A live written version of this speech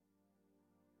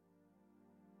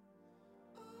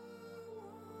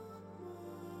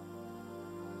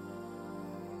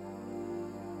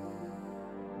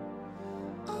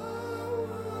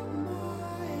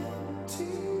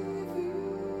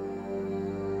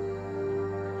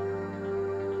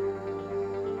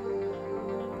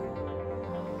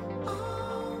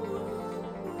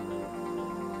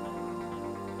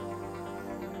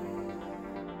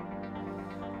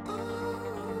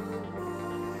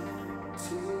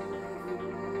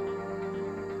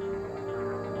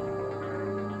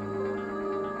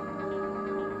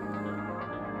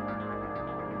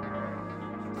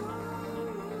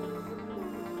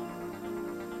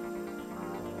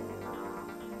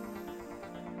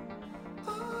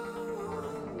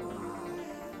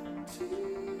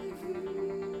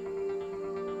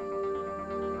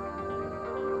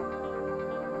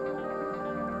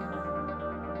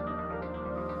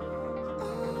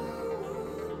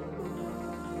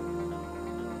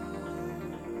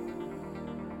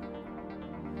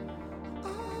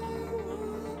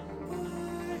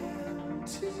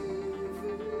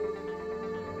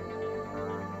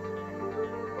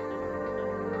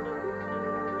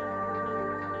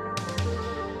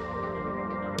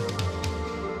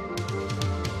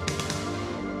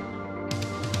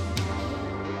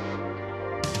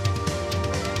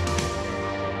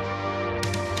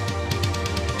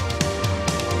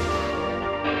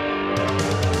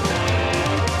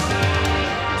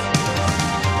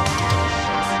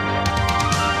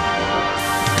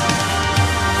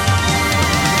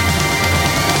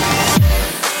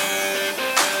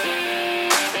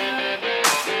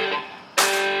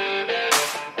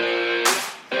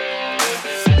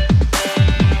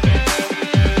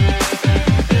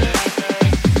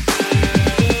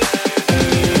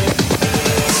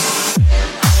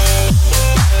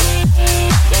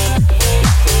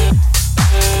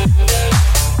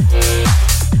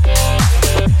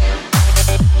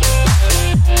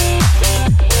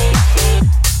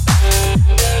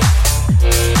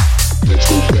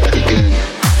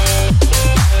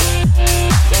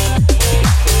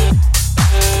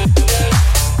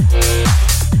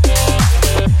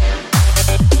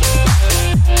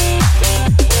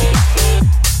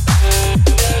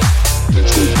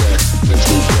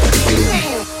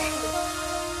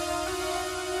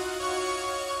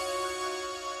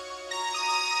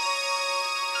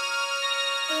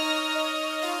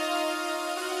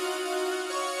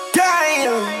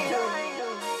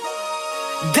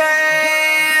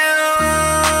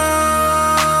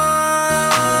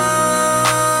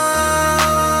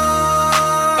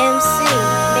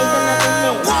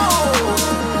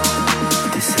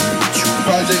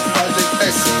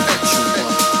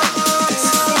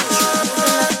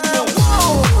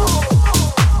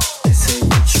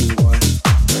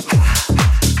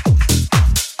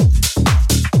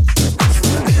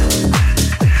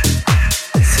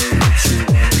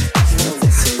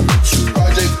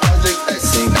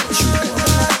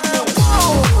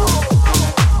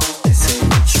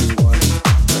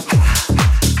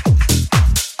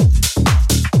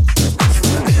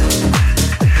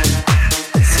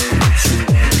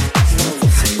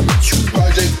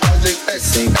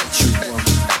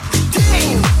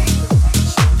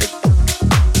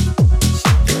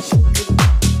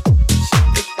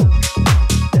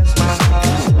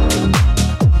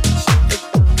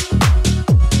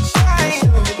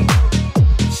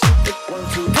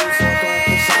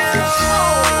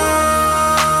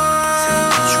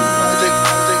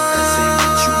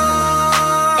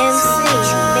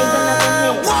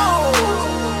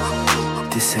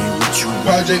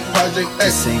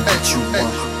This ain't what you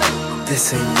want.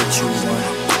 This ain't what you want.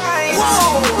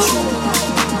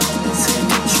 This ain't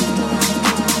what you want.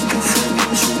 This ain't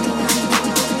what you want.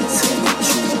 This ain't what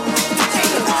you want.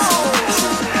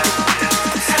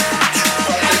 This ain't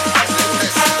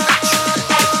what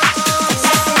you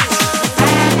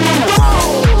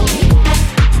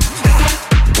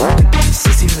want.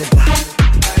 Sissy lit up.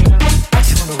 I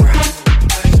just wanna rock.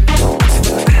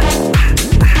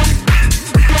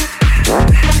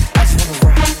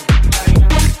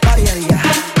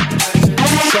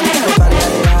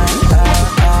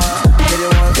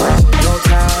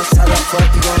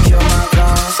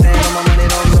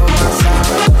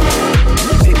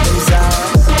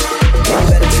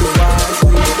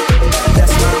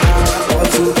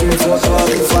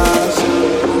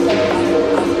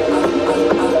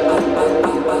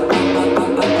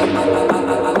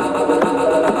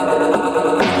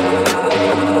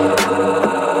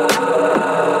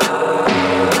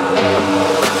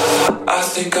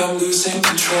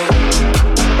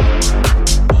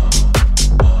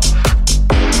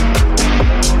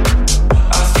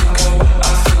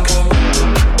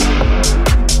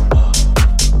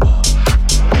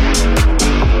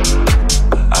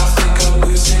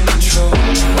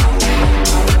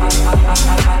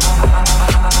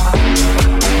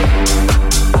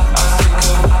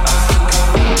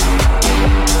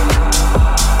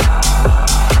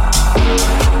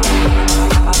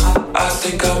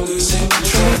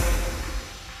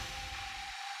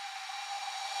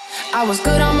 I was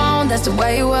good on my own, that's the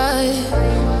way it was.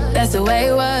 That's the way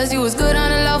it was. You was good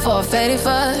on the low for a faded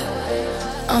fuck.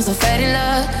 I'm so faded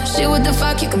love. Shit, what the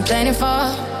fuck you complaining for?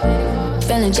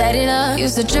 Feeling jaded up.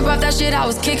 Used to trip off that shit I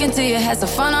was kicking to you. Had some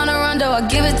fun on the run, though I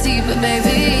give it to you. But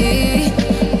baby,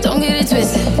 don't get it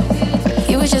twisted.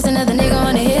 You was just another nigga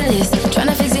on the hit list.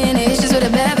 Tryna fix any issues with a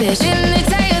bad bitch. Didn't they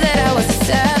tell you that I was a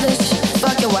savage?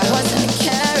 Fuck your white horse and a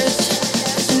carriage.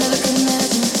 You never could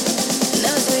imagine.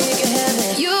 Never thought you could have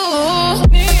it. You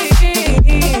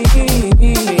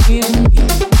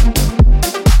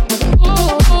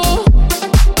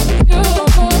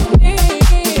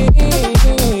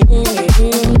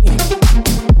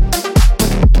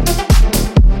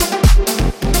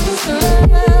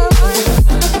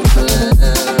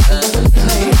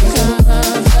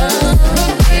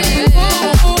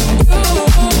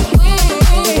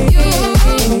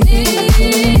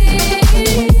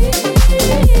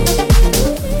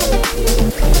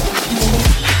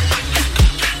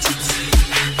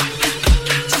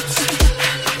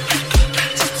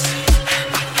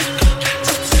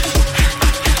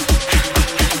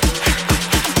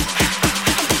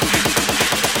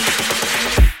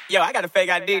fake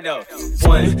ID though.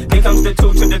 1, then comes the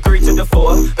 2 to the 3 to the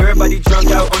 4. Everybody drunk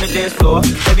out on the dance floor.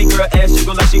 Baby girl ass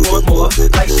jiggle like she want more.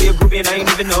 Like she a groupie and I ain't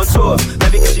even no tour.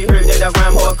 Maybe cause she heard that I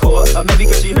rhyme hardcore. Or maybe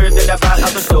cause she heard that I buy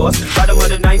out the stores. Bottom of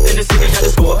the ninth in the city got a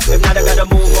score. If not I gotta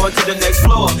move on to the next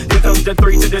floor. Then comes the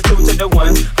 3 to the 2 to the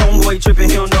 1. Homeboy tripping,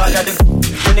 he don't know I got the.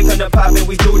 When they come to poppin',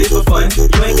 we do this for fun.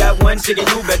 You ain't got one chicken,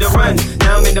 you better run.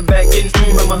 Now I'm in the back getting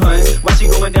from my huns. While she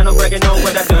going down, I'm bragging on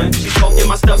what I done. She smoking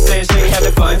my stuff saying she ain't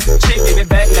having fun. Shit, give it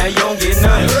back, now you don't get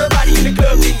none. Everybody in the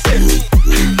club get tipsy.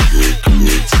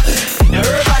 Now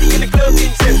everybody in the club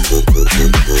get tipsy.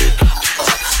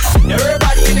 Now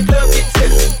everybody in the club get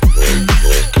tipsy.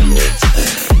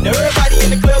 Now everybody in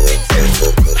the club get tipsy.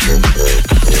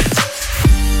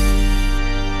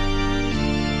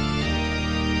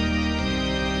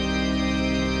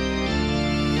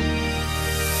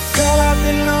 Girl, I've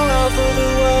been around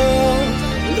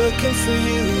looking for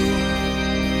you.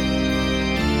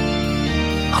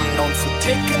 I'm known for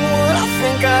taking what I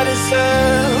think I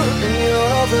deserve, and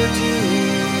you're overdue.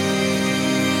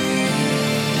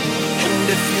 And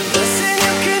if you listen,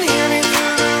 you can hear me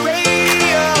through the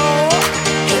radio,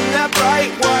 in that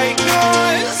bright white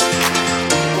noise.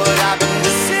 What I've been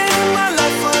missing in my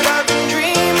life, what I've been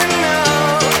dreaming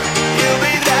of. You'll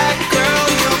be that girl,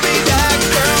 you'll be that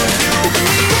girl, you'll be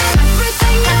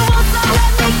Everything I want, so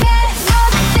let me get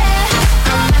right there.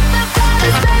 I'm at the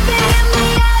palace, baby, in the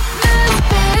atmosphere.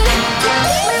 Tell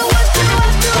me what you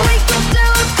want, so we can do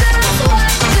just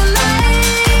what you like.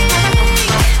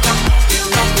 You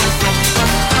make me feel la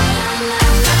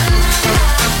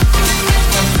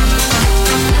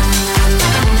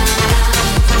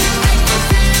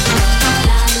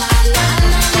la la la.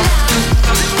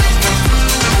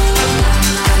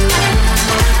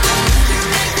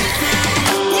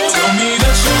 Tell me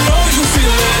that you know you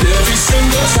feel it every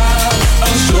single time.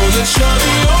 I'm sure that you're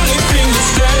the only thing that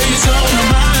stays on my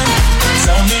mind.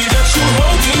 Tell me that you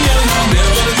hold me and I'll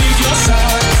never leave your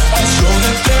side. I'm sure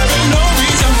that there ain't no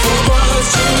reason for us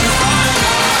to fight.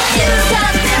 You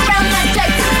got me around that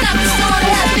track, stop the storm,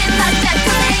 have been like that.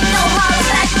 'Cause ain't no holler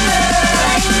back, girl,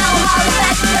 ain't no holler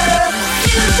back, girl.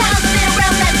 You got me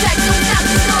around that track, so stop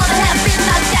the storm, have been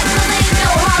like that. 'Cause ain't no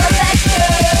holler back,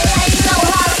 girl, ain't no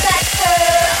holler back, girl.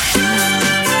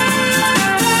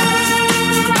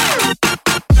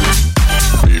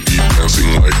 Baby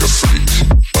dancing like a freak,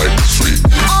 like a freak.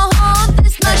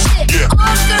 This my shit. Yeah.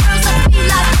 All girls I feel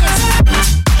like this.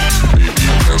 Baby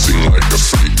dancing like a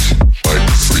freak, like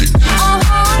a freak.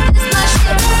 This my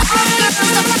shit. All girls I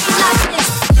feel like this.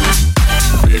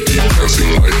 Baby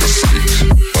dancing like a freak,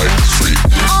 like a freak.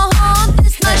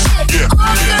 This my shit. Yeah.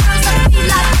 All girls I feel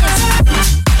like this.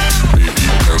 Baby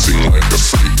dancing like a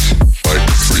freak, like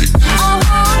a freak.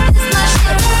 This my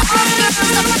shit. All girls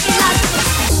I feel like this.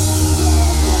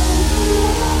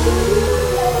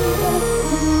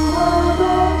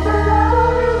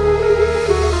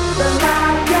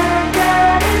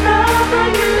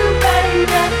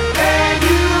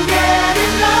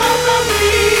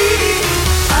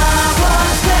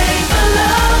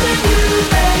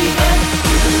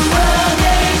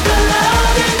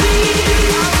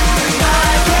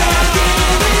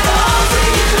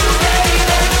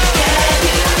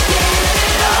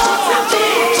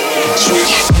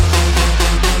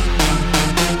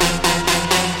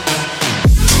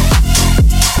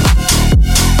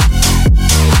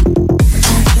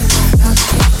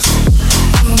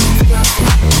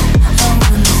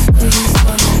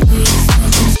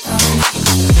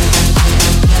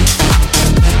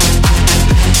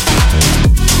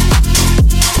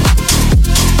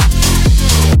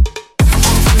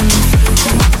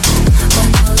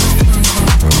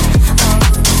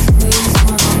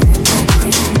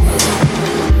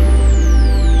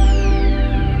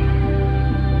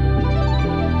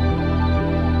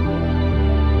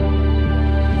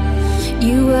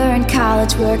 You were in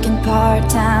college working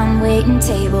part-time, waiting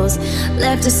tables.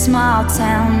 Left a small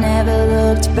town, never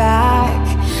looked back.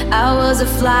 I was a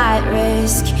flight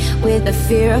risk with the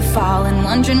fear of falling,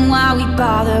 wondering why we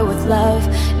bother with love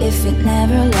if it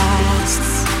never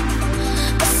lasts.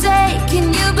 I say,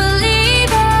 can you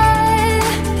believe it?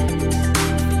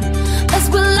 As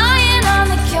we're lying on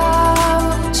the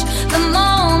couch, the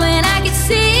moment I could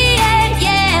see it,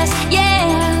 yes,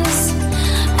 yes,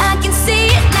 I can see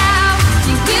it now.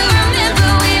 Do you remember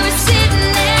we were sitting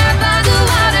there by the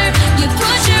water? You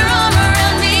put your arm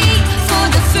around me for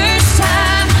the first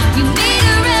time. You made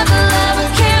a rebel of a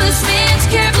careless man's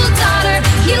careful daughter.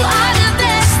 You are the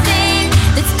best thing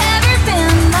that's ever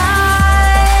been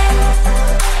mine.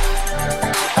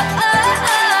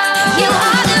 You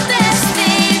are the best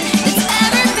thing that's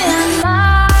ever been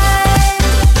mine.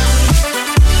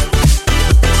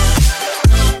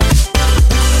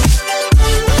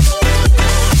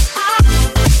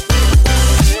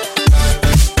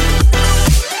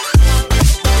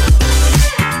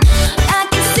 I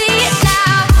can see it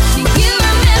now. Do you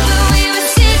remember we were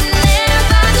sitting there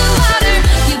by the water?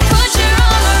 You put your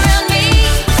arm around me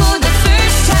for the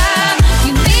first time.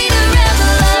 You made a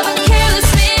rebel of a careless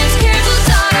man's careful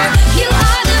daughter. You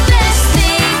are the best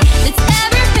thing that's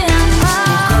ever been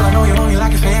mine. Girl, I know you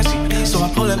like it fancy, so I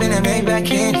pull up in that Maybach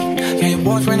candy. Yeah, your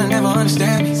boyfriend will never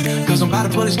understand me, 'cause I'm about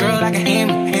to pull this girl like a hand.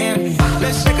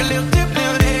 Let's take a little dip,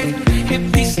 little lady. Hit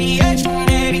PCH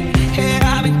 180.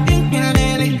 Yeah, I've been thinking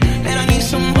lately that I need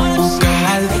someone. Oh, girl,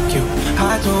 I like you,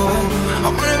 I do. I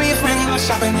wanna be a friend, go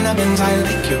shopping in a Benz. I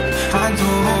like you, I do.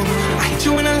 I hit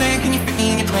you in the leg and you fit me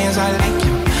in your plans. I like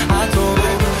you, I do.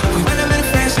 We went a little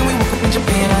fast and we woke up in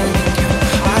Japan. I like you,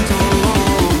 I do.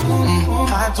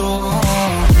 I do.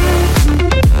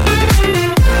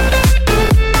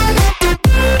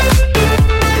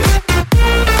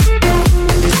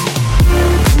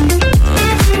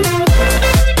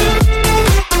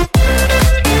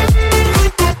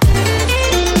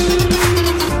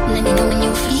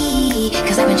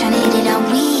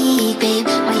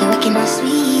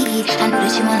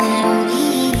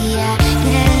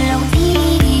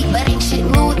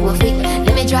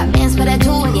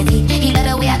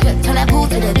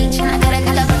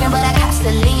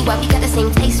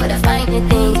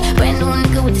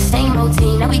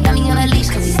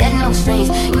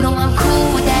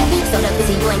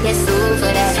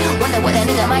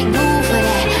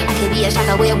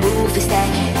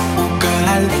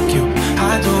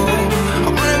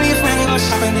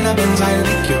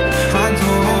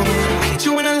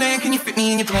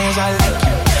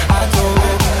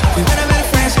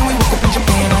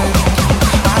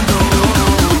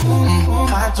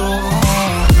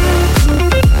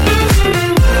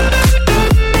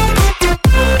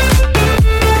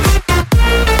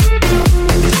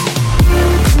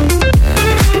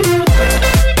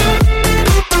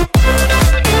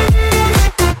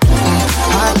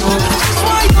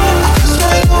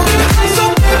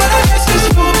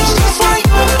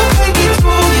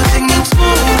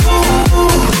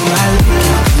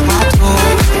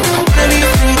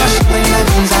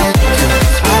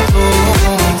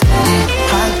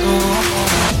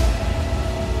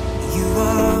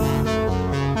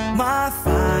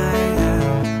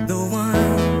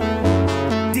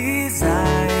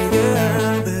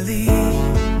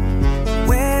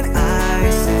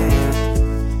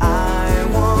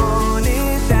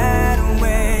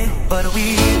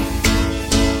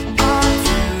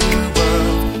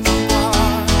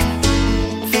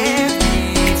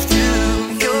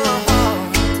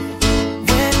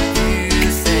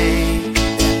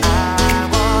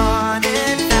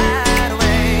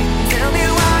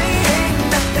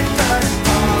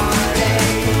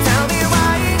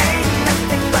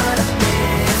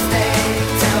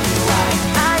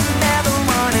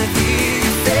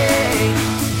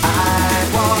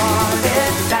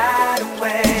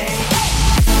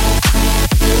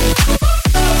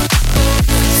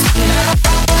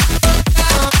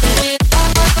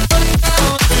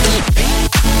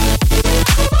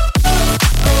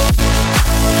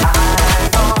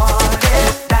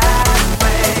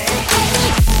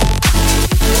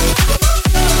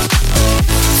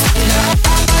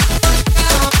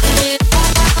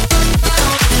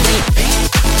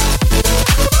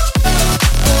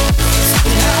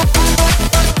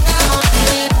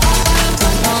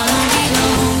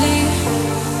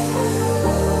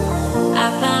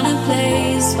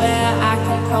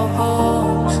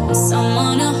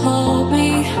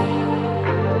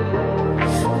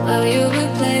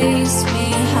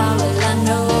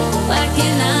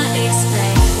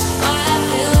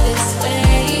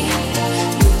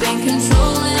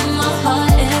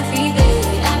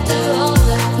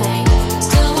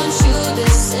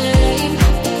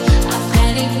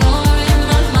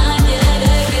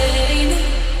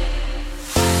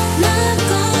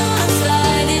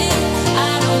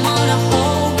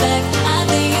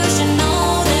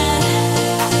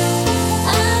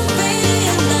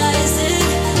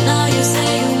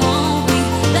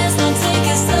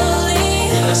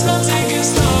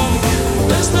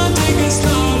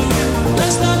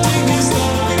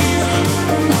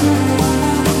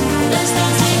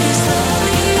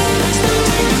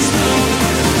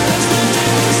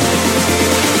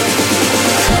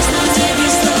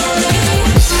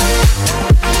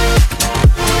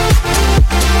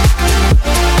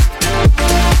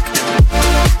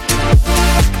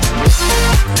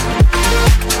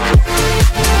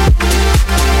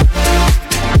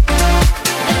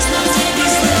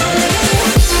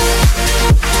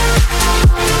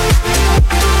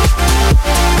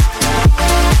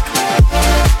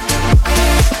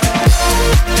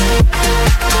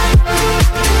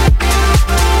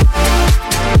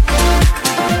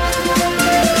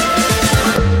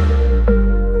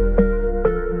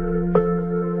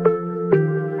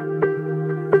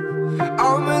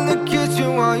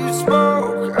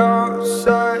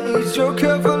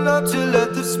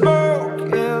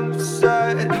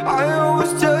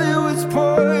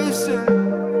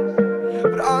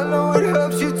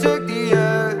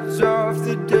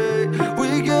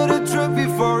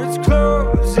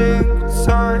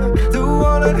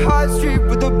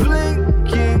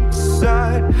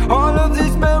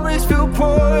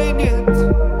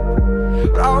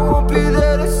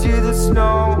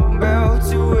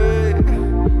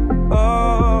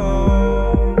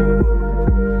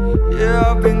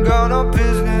 I've been gone on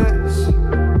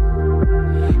business.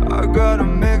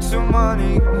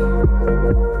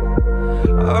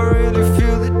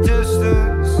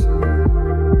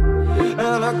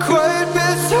 quiet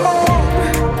miss home.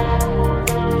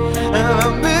 And I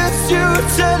miss you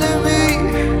telling me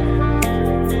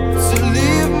to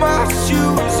leave my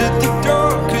shoes at the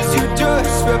door, 'cause you just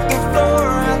swept the floor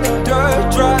and the dirt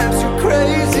drives you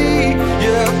crazy.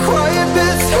 Yeah, quiet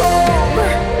miss home,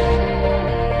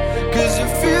 'cause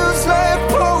it feels like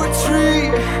poetry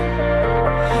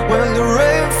when the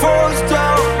rain falls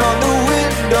down on the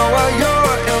window while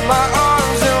you're in my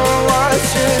arms and we're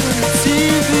watching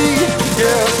TV.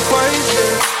 Yeah, quiet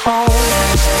miss home.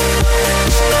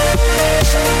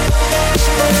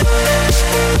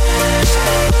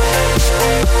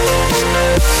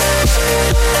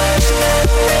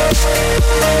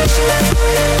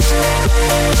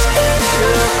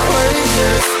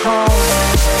 Home.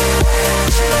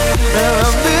 And I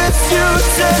miss you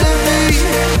telling me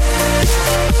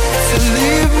to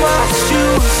leave my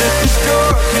shoes at the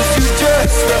door, 'cause you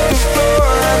just swept the floor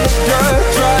and the dirt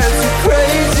drives you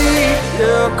crazy.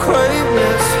 Yeah, quite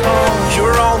miss home.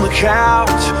 You're on the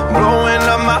couch, blowing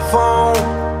up my phone.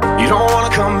 You don't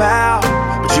wanna come out,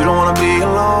 but you don't wanna be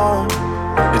alone.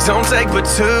 It don't take but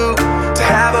two to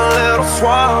have a little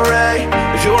soiree.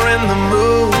 If you're in the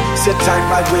mood, sit tight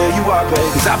right where you are,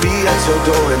 babe, 'cause I'll be at your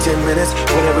door in 10 minutes.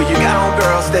 Whatever you got on,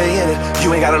 girl, stay in it. You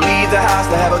ain't gotta leave the house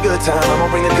to have a good time. I'm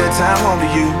gonna bring a good time home to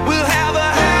you. We'll have a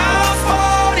house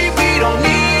party, we don't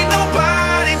need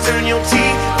nobody. Turn your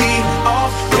TV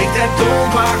off, break that door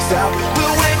box out.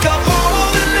 We'll wake up all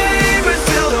the neighbors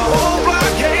till the whole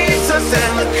block hates us,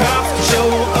 and the cops show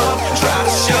up, try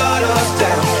to shut us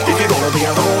down. If you're gonna be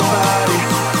a homebody,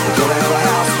 we're gonna have a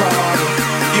house party.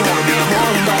 You wanna be a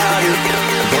homebody, we're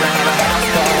gonna have a house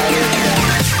party.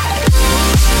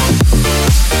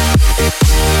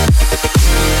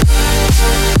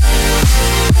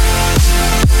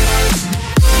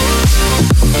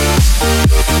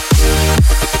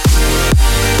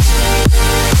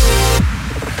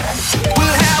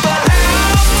 We'll have a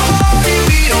house party,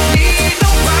 we don't need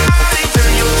nobody.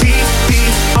 Turn your TV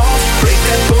off, break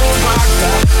that door box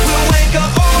out. We'll wake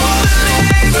up all the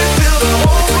neighbors till the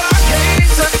whole block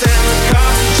hates us, and the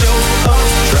cops show up,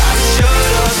 try to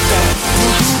shut us down.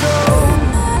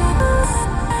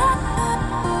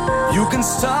 You can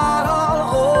start all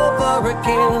over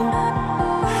again.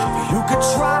 You could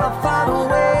try to find a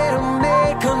way to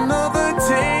make another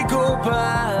day go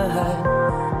by.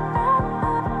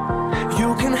 You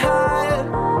can hide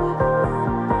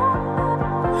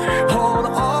hold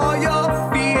all your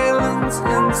feelings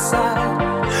inside.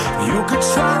 You could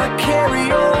try to carry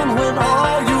on when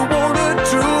all you wanna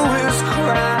do is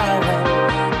cry.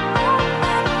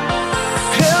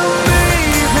 And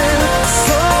maybe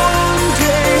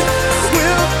someday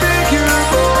we'll figure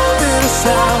all this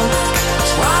out.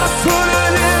 Try to put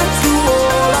an end to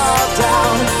all our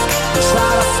doubt.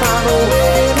 Try to find a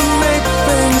way to make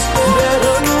things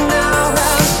better now.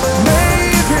 And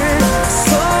maybe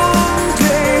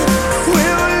someday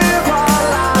we'll live our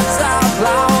lives out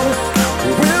loud.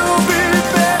 We'll be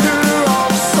better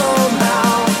off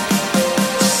somehow.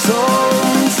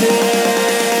 Someday.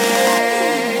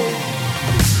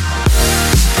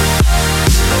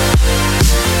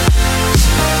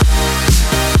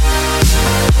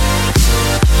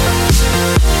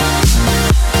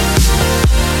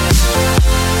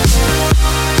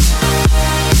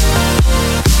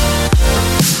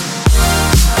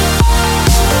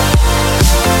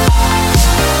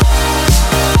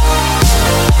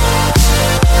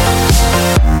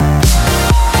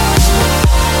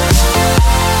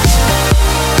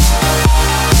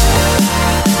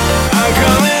 I'm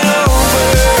coming over,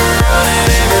 running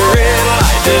every red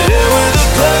light to hell with the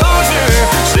closure.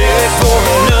 Stay for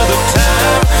another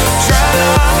time. Try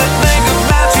not to think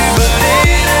about you, but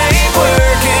it ain't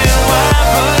working. Why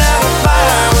put out a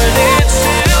fire when it's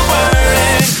still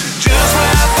burning? Just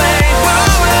when I think we're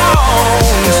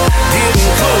alone,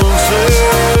 getting closer.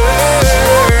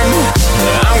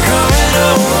 I'm coming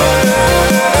over.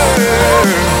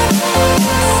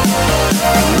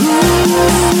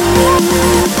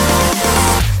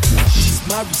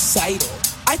 My recital,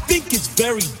 I think it's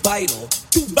very vital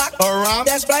to rock around.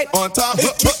 That's right, on time.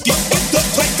 It's tricky, it's the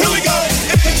place. Here we go.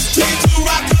 It's tricky to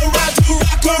rock around,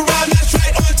 That's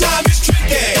right, on time. It's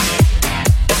tricky.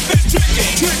 It's tricky,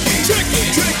 tricky, tricky,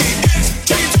 tricky. It's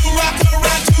tricky to rock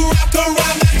around,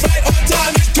 That's right, on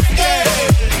time. It's tricky.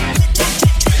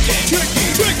 Tricky, tricky,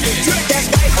 tricky, tricky. That's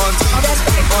right, on time. That's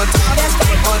right, on time. That's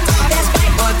right, on time. That's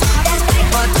right, on time. That's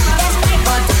right, on time. That's right, on time.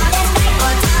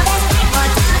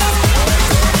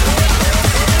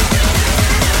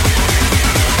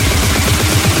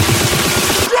 That's right, on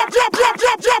time.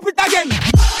 Drop it again.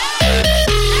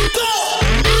 Go.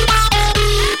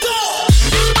 Go.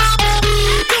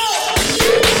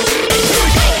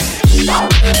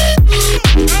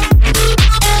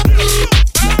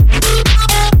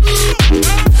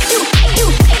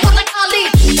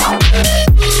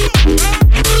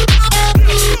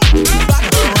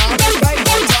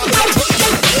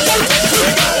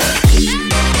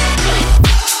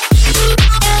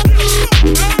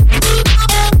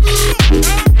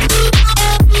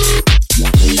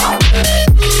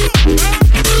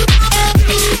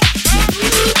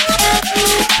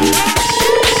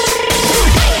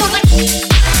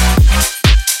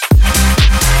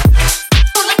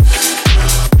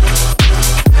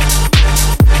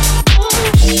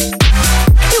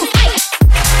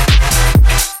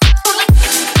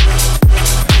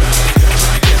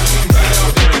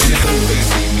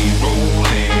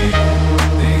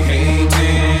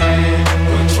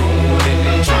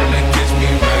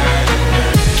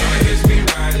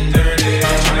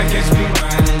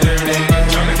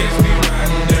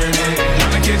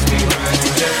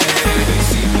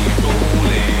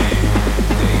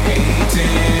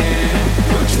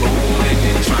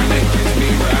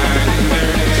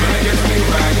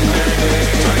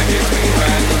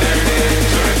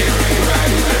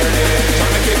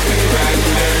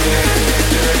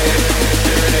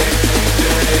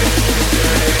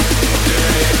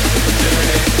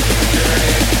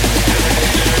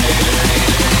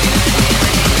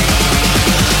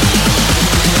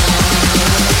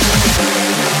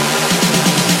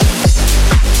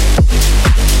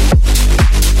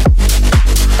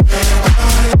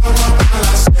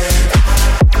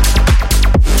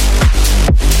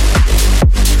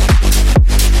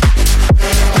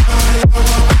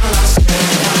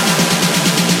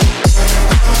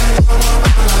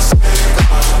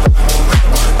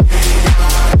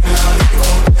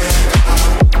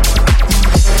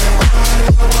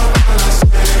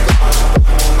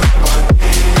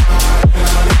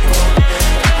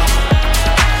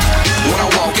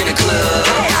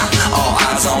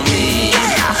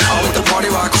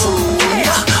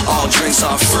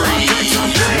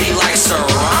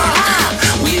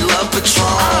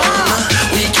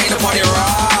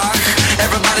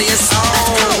 party is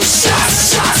on. Shots, shots, shots, shots,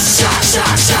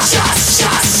 shots, shots, shots, shots, shots,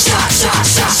 shots, shots,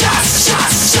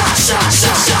 shots, shots, shots,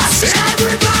 shots, shots.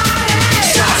 Everybody!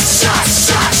 Shots, shots,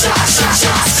 shots, shots, shots,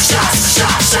 shots,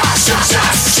 shots, shots, shots,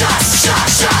 shots, shots,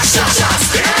 shots, shots, shots,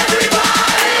 shots.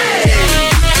 Everybody!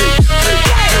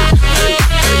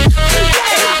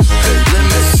 Let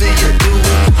me see you do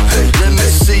it. Let me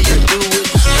see you do it.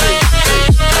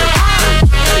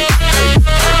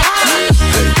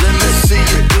 Let me see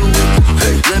you do it.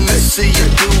 Let me see you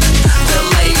do it. The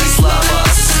ladies love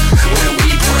us when we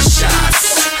pour shots.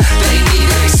 They need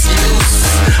an excuse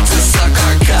to suck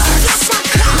our cocks.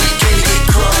 We can get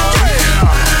crunk.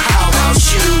 How about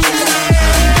you?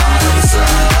 Bottoms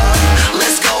up.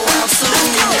 Let's go out soon.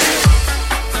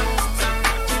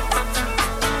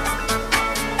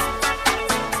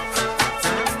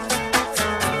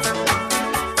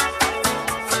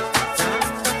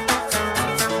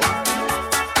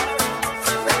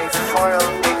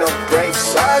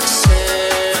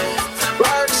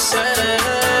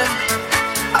 Roxanne,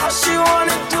 all she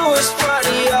wanna do is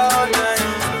party all night.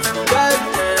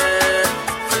 Goddamn,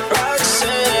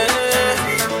 Roxanne,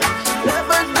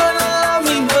 never gonna love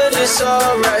me, but it's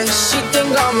alright. She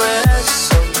think I'm an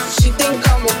asshole, she think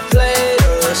I'm a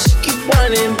player. She keep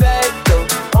running back though,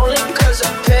 only 'cause I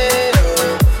paid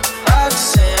her.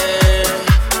 Roxanne,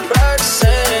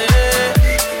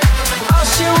 Roxanne, all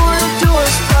she wanna do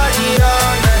is party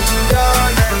all night, all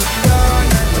night, all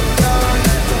night, all night, all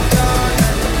night, all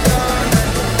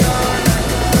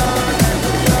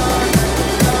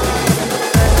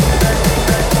night,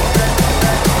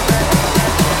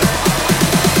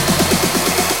 all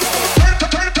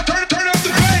Turn up the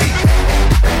bass.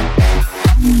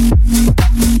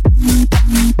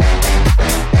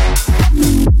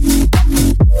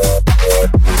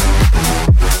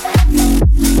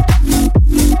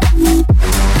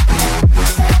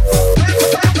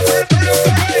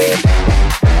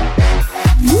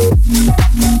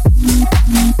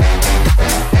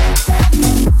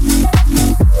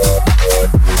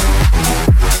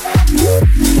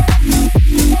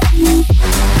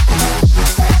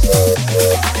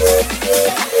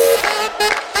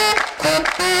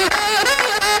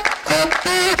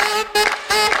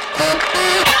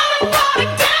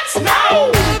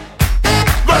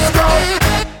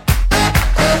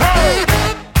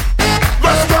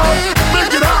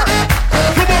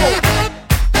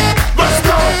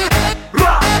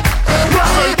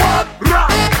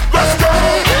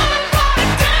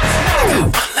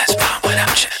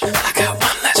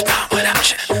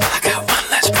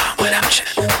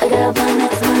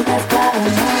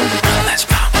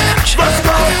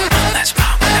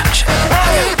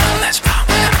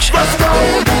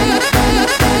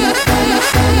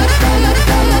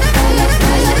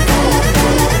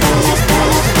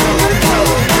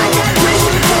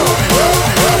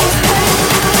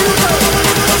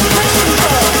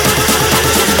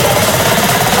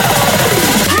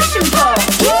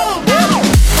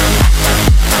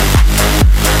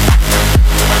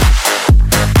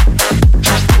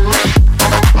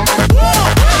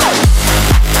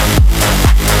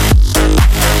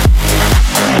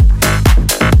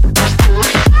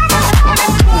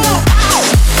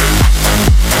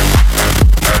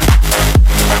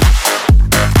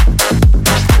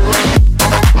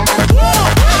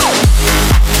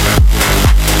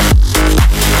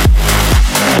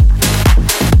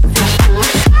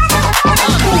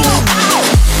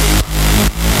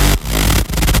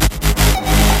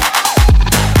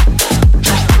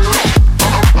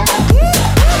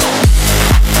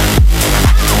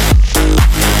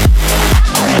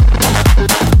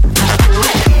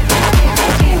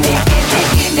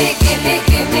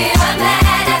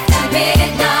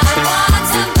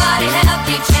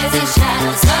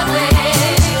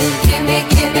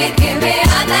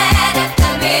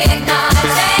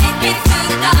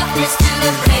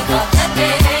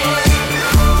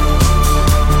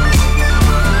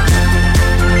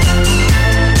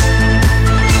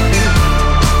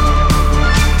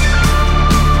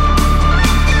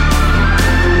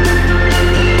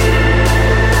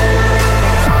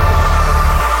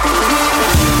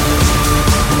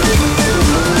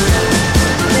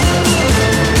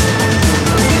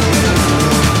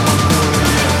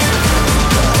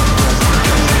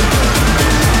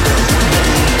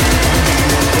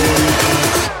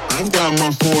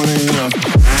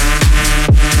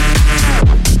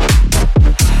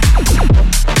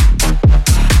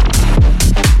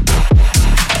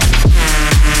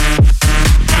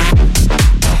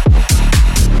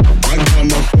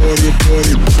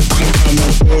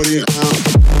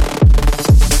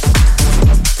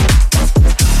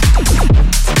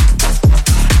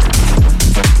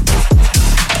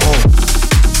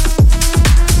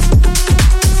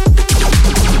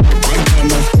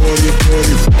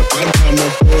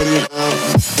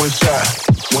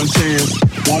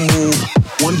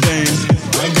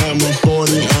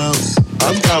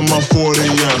 I've got my 40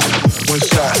 ounce. One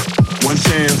shot, one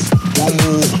chance, one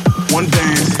move, one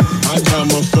dance. I got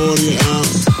my 40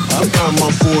 ounce. I've got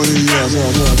my 40 ounce.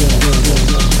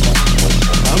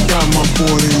 I've got my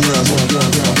 40 ounce.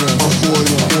 My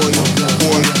 40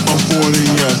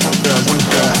 ounce.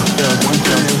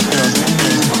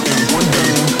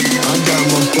 I got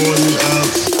my 40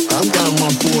 ounce. I've got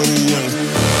my 40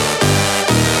 ounce.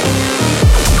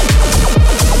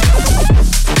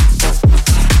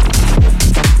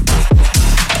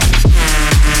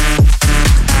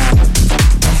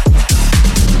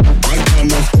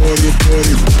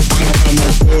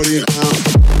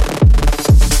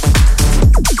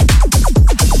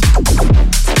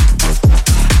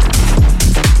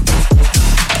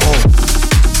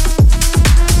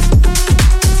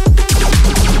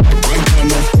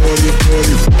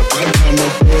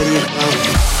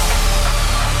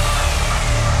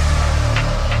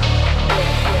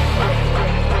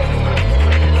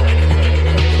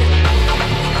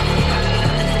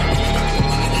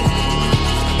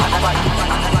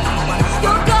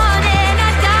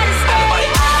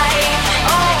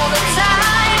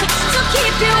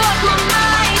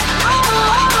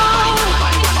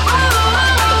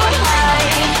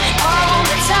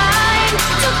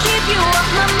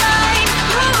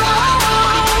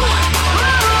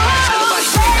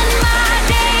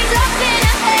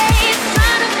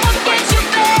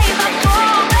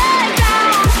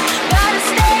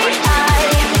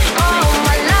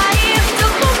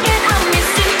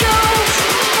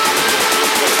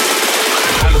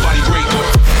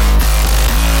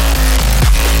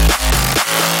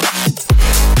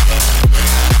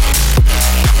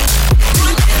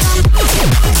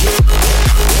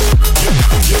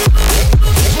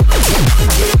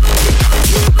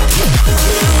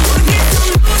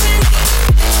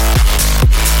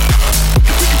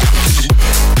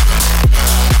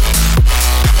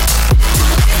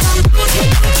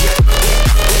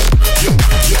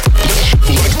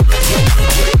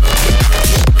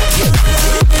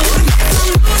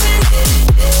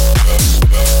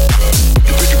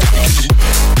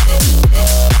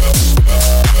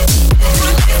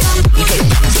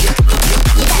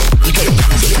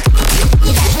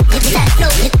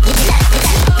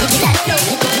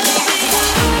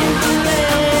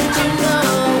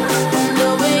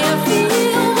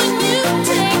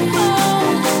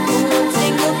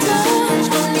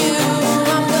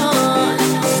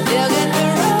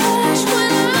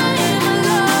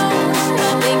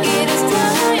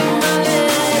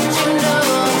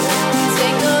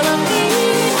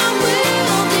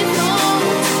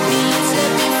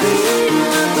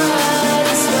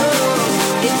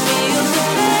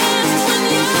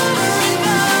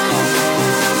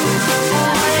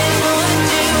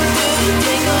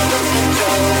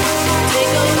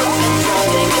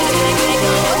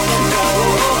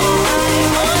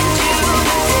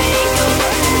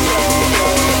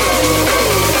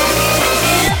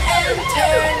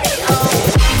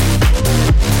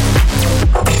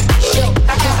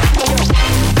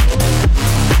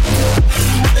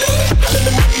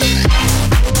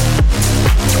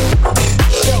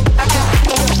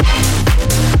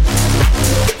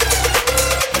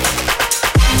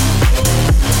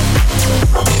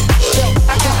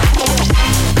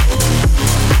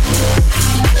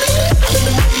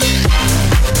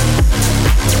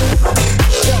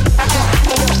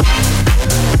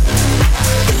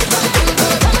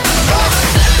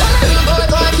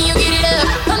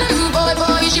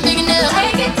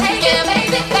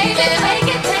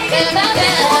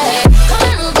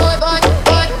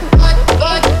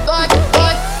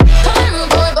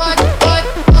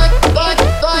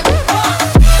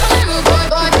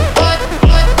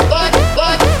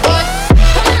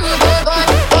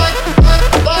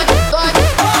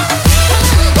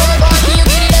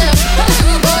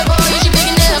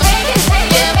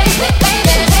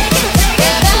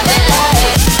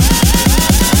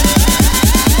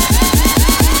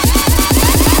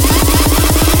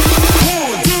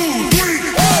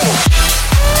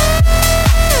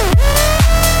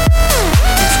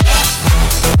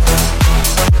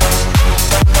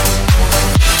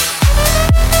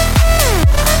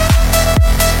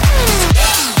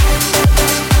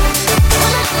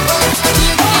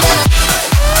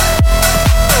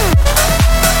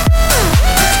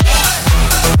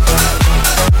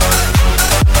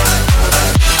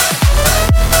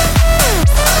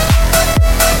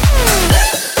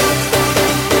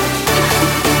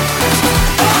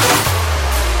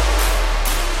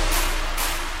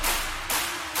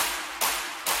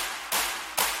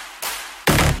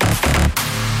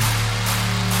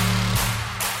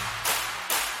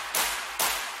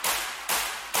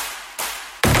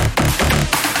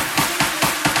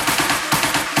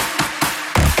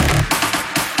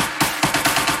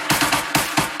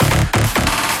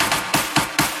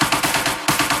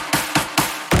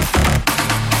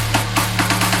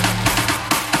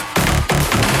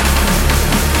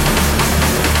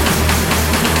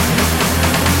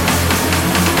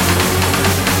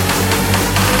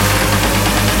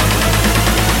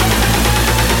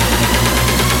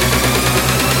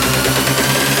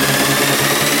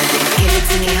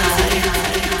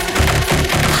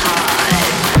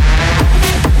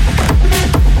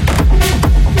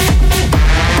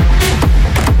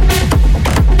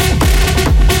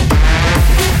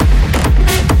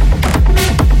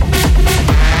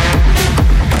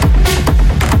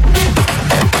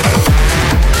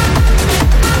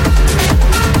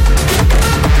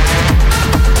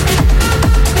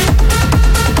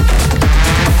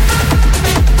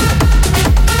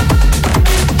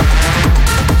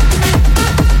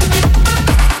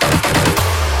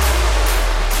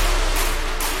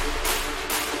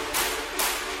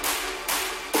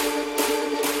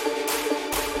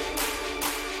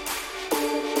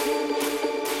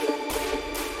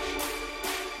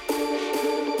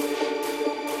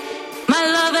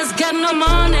 lover's got no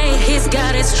money, he's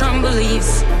got his strong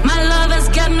beliefs. My lover's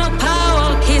got no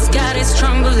power, he's got his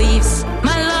strong beliefs.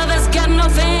 My lover's got no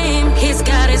fame, he's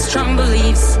got his strong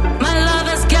beliefs. My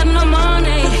lover's got no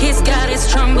money, he's got his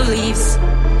strong beliefs.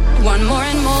 Want more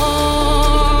and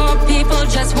more, people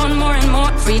just want more and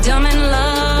more. Freedom and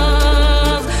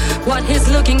love, what he's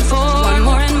looking for. Want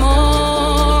more and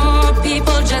more,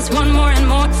 people just want more and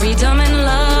more. Freedom and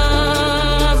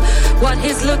love, what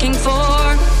he's looking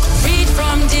for. Freed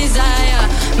from desire,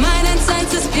 mind and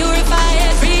senses purify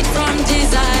it. Freed from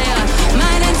desire,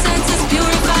 mind and senses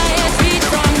purify it. Freed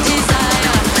from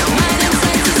desire, mind and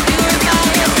senses purify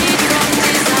it. Freed from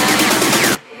desire.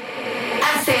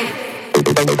 I say.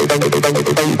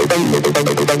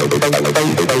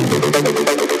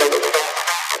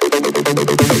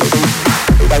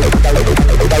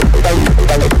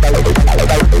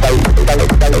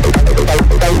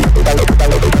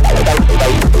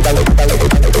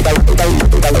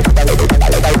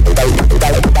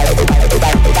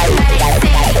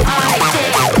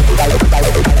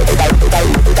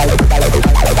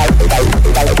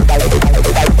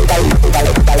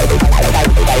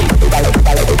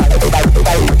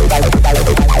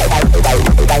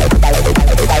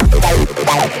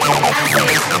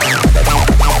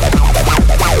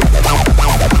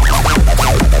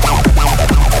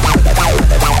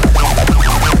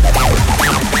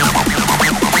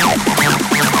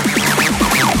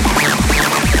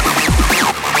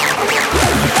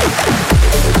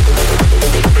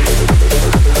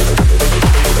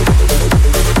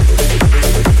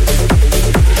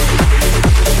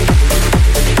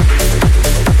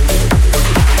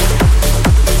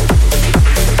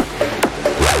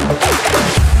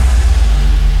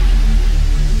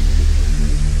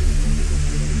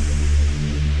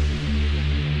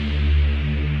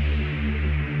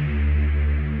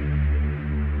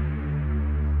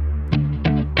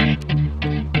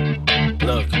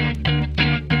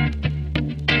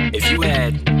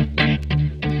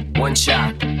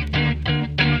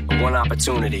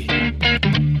 Opportunity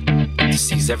to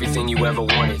seize everything you ever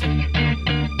wanted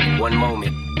in one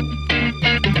moment.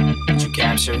 Did you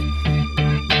capture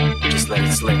it? Just let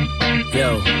it slip.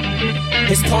 Yo.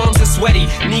 His palms are sweaty,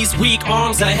 knees weak,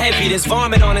 arms are heavy. There's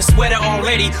vomit on his sweater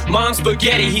already. Mom's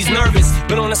spaghetti, he's nervous,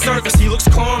 but on the surface he looks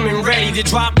calm and ready to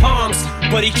drop bombs.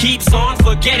 But he keeps on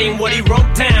forgetting what he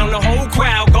wrote down. The whole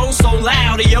crowd goes so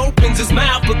loud, he opens his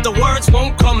mouth, but the words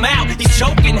won't come out. He's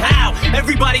choking how?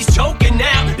 Everybody's choking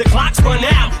now. The clock's run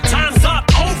out, time's up,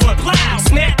 over, plow.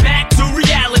 Snap back to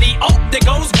reality, oh, there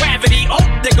goes gravity. Oh,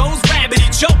 there goes gravity,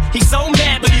 choke. He's so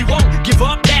mad, but he won't give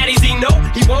up, daddies, he know.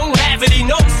 He won't have it, he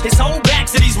knows. His whole back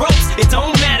to these ropes, it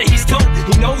don't matter, he's dope.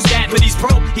 He knows that, but he's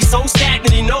broke. He's so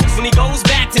stagnant, he knows when he goes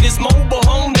back to this mobile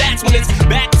home, that's when it's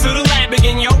back to the lab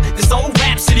again, yo. This old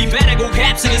rhapsody better go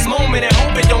capture this moment and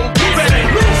hope it don't be. You better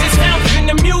lose yourself in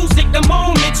the music the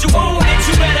moment you own it.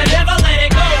 You better never let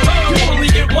it go. You only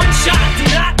get one shot, do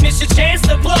not miss your chance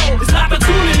to blow. This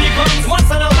opportunity comes once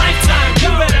in a lifetime.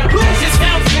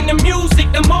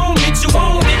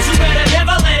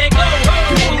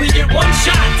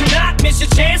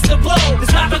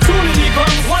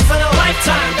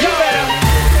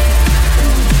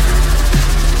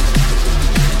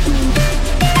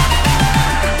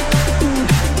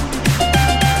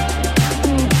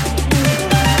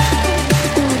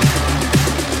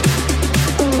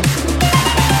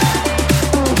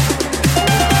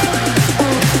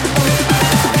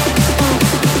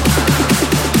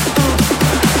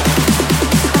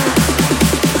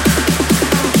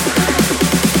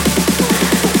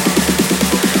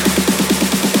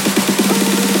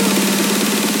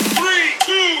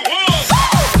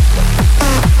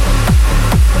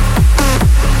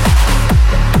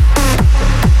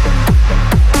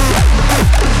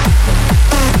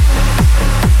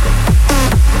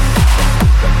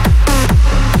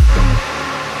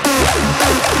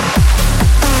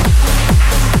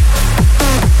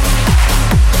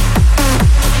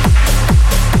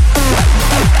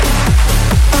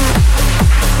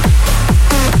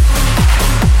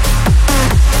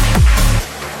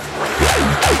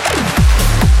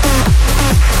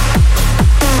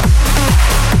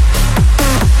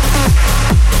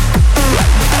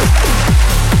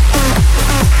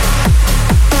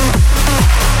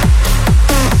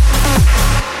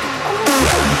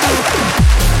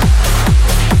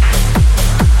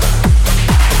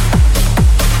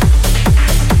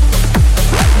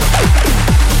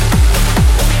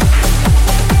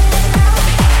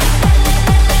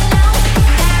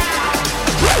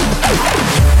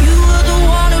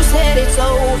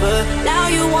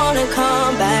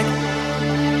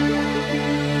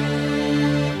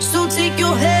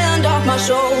 my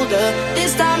shoulder.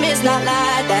 This time it's not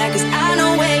like that, 'cause I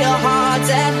know where your heart's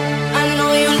at. I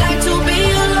know you like to be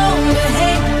alone, but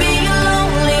hey, being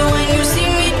lonely when you see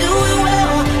me doing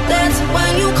well, that's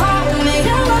when you call me.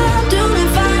 Oh, I'm doing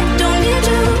fine, don't need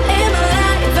you in my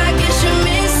life. I guess you're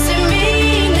missing me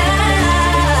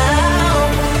now.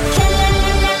 La la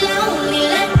la la lonely,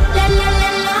 la la la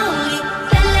la lonely,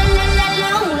 la la la la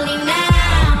lonely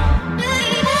now. La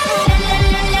la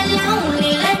la la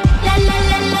lonely, la la la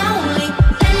la lonely,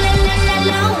 la la la la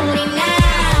lonely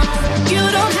now. You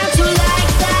don't have to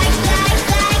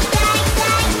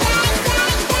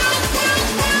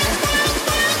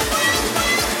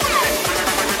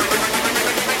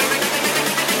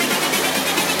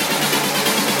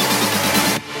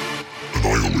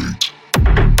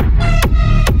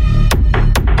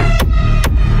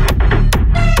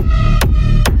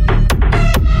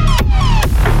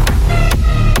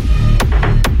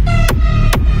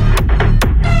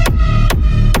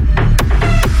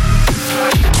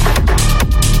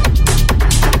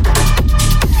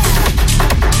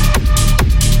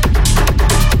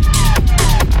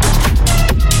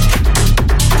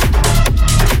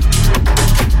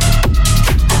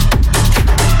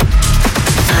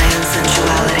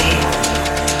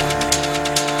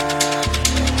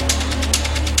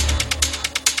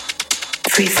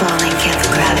free-falling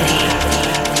cancel gravity.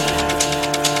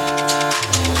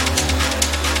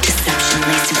 Deception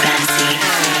laced in fantasy.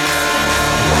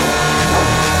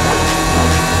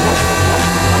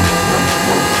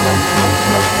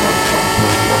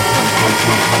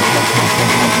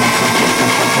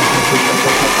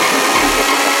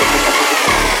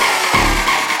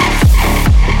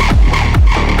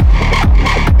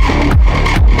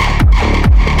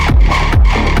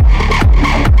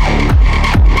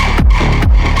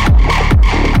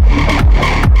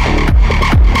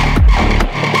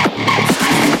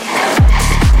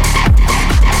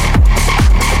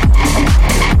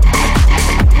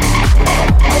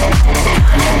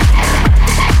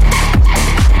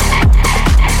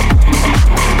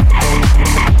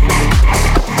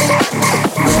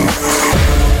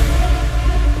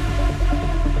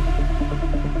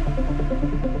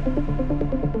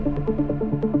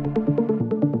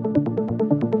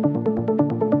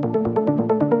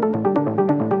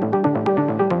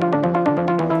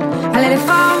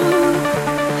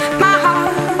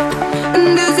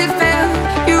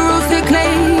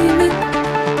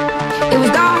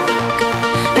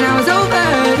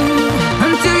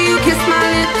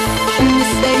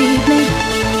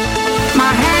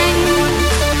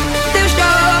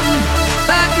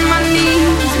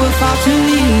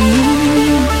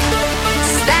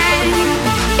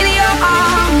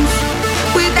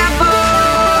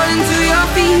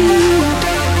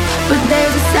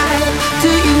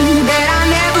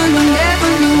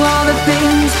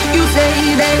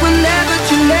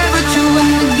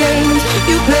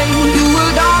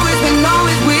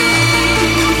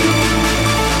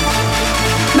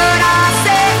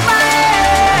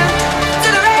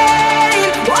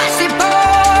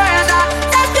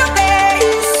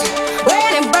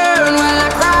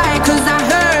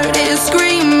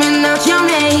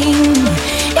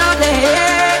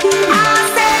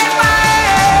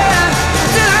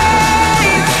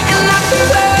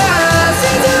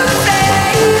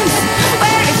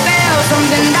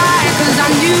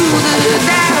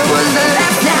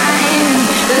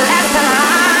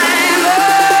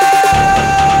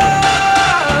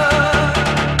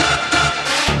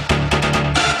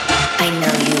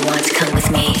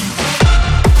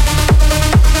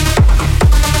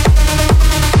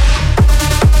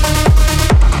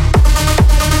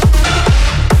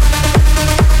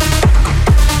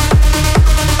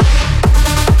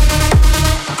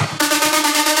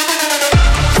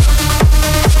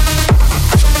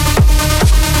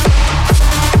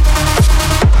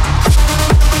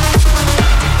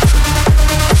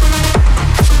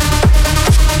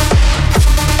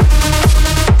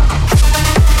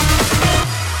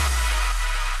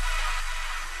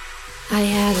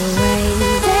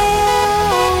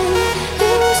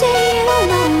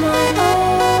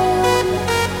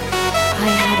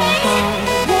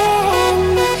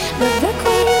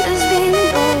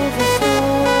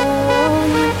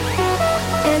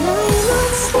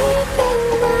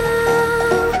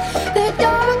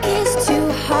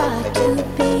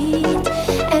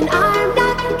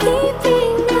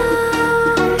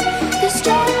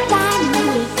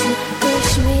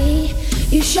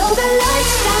 show the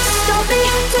lights that stop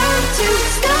me.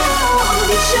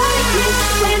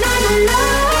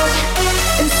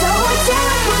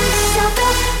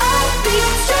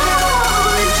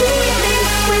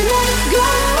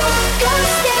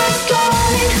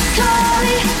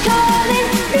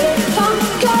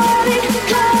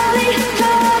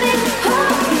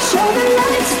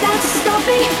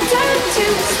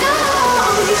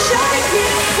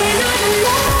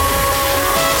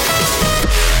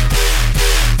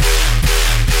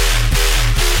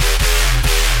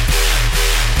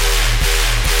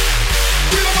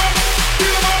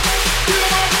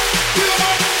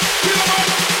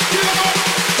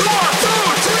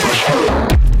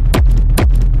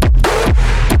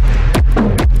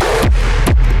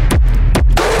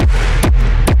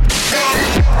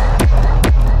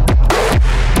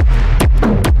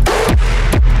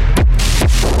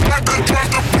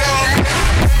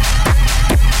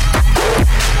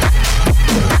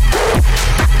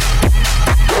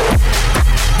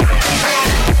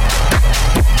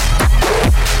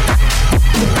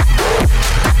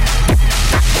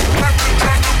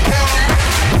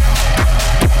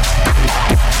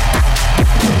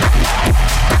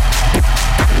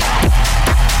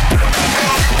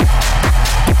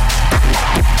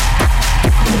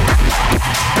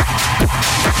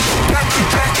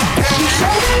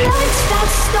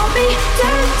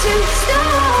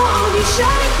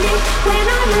 me when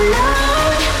I'm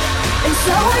alone. And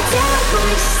so I tell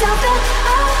myself that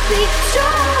I'll be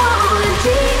strong and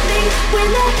keep me when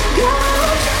they're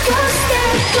gone. 'Cause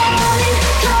they're calling.